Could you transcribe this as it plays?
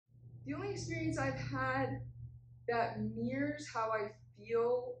The only experience I've had that mirrors how I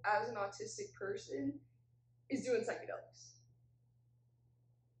feel as an autistic person is doing psychedelics.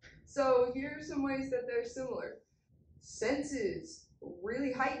 So here are some ways that they're similar. Senses,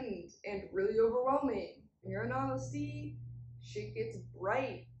 really heightened and really overwhelming. When you're on LSD, shit gets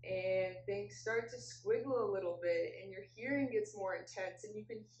bright and things start to squiggle a little bit and your hearing gets more intense and you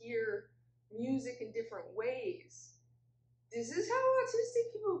can hear music in different ways. This is how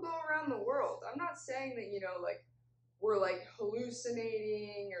autistic people go around the world. I'm not saying that, like, we're like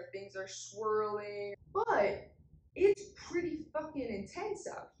hallucinating or things are swirling, but it's pretty fucking intense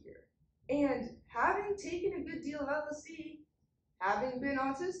out here. And having taken a good deal of LSD, having been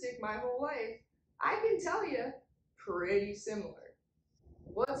autistic my whole life, I can tell you, pretty similar.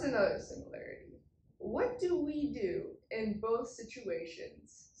 What's another similarity? What do we do in both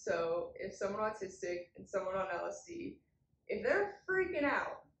situations? So if someone autistic and someone on LSD, if they're freaking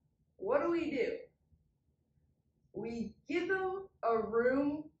out, what do? We give them a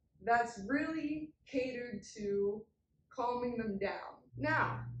room that's really catered to calming them down.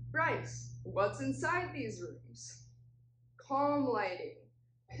 Now, Bryce, what's inside these rooms? Calm lighting,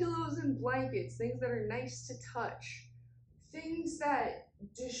 pillows and blankets, things that are nice to touch, things that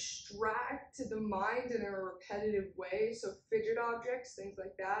distract the mind in a repetitive way, so fidget objects, things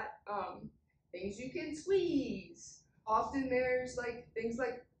like that, things you can squeeze. Often there's like things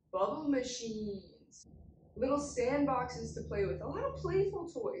like bubble machines, little sandboxes to play with, a lot of playful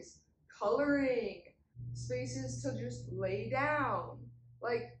toys, coloring, spaces to just lay down.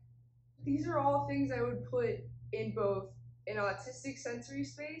 Like, these are all things I would put in both an autistic sensory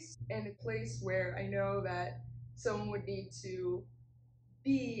space and a place where I know that someone would need to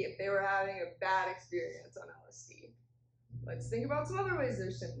be if they were having a bad experience on LSD. Let's think about some other ways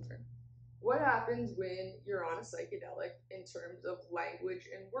they're similar. What happens when you're on a psychedelic in terms of language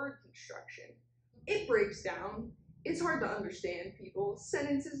and word construction? It breaks down. It's hard to understand people.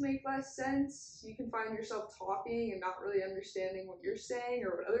 Sentences make less sense. You can find yourself talking and not really understanding what you're saying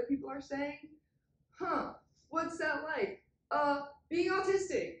or what other people are saying. What's that like? Being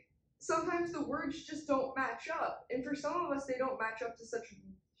autistic. Sometimes the words just don't match up. And for some of us, they don't match up to such a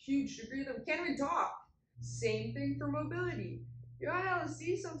huge degree that we can't even talk. Same thing for mobility. You're on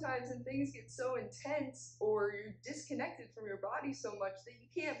LSD sometimes and things get so intense or you're disconnected from your body so much that you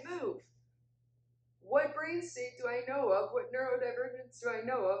can't move. What brain state do I know of, what neurodivergence do I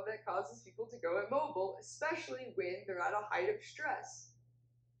know of that causes people to go immobile, especially when they're at a height of stress?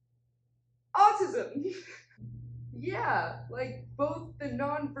 Autism! Yeah, like both the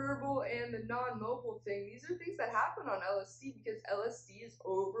nonverbal and the non-mobile thing, these are things that happen on LSD because LSD is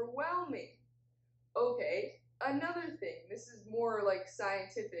overwhelming. Okay, another thing, this is more like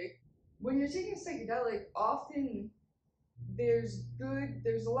scientific. When you're taking a psychedelic, often there's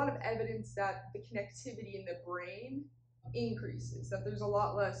a lot of evidence that the connectivity in the brain increases, that there's a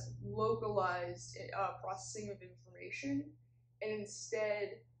lot less localized processing of information, and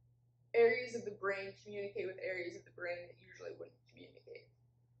instead areas of the brain communicate with areas of the brain that usually wouldn't communicate.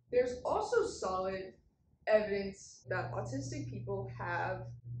 There's also solid evidence that autistic people have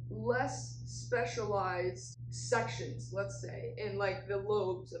less specialized sections, let's say, in like the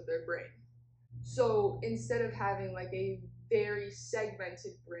lobes of their brain. So instead of having like a very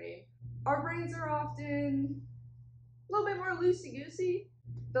segmented brain, our brains are often a little bit more loosey-goosey.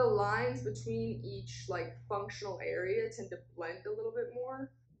 The lines between each like functional area tend to blend a little bit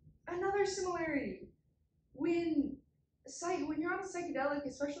more. Another similarity, when you're on a psychedelic,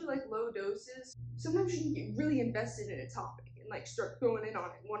 especially like low doses, sometimes you can get really invested in a topic and like start going in on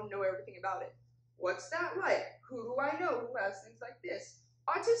it and want to know everything about it. What's that like? Who do I know who has things like this?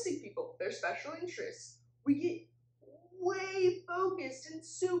 Autistic people, their special interests. We get way focused and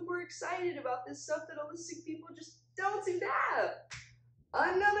super excited about this stuff that allistic people just don't seem to have.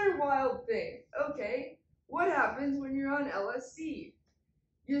 Another wild thing. Okay, what happens when you're on LSD?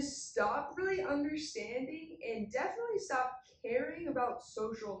 You stop really understanding and definitely stop caring about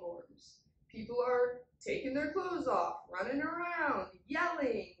social norms. People are taking their clothes off, running around,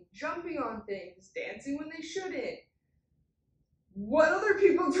 yelling, jumping on things, dancing when they shouldn't. What other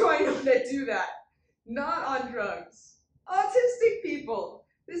people do I know that do that? Not on drugs. Autistic people.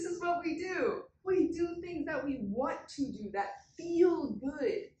 This is what we do. We do things that we want to do, that feel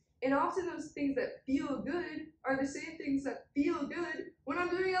good. And often those things that feel good are the same things that feel good when I'm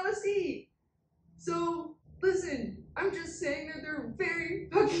doing LSD. So, listen, I'm just saying that they're very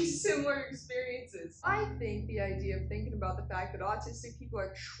fucking similar experiences. I think the idea of thinking about the fact that autistic people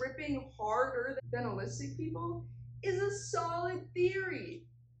are tripping harder than allistic people is a solid theory.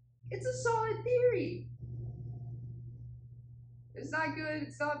 It's a solid theory. It's not good,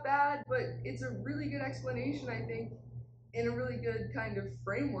 it's not bad, but it's a really good explanation, I think, and a really good kind of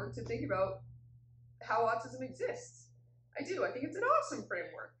framework to think about how autism exists. I do. I think it's an awesome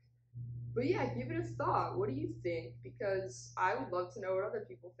framework. But yeah, give it a thought. What do you think? Because I would love to know what other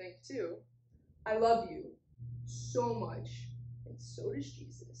people think too. I love you so much, and so does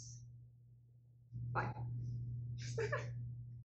Jesus. Bye.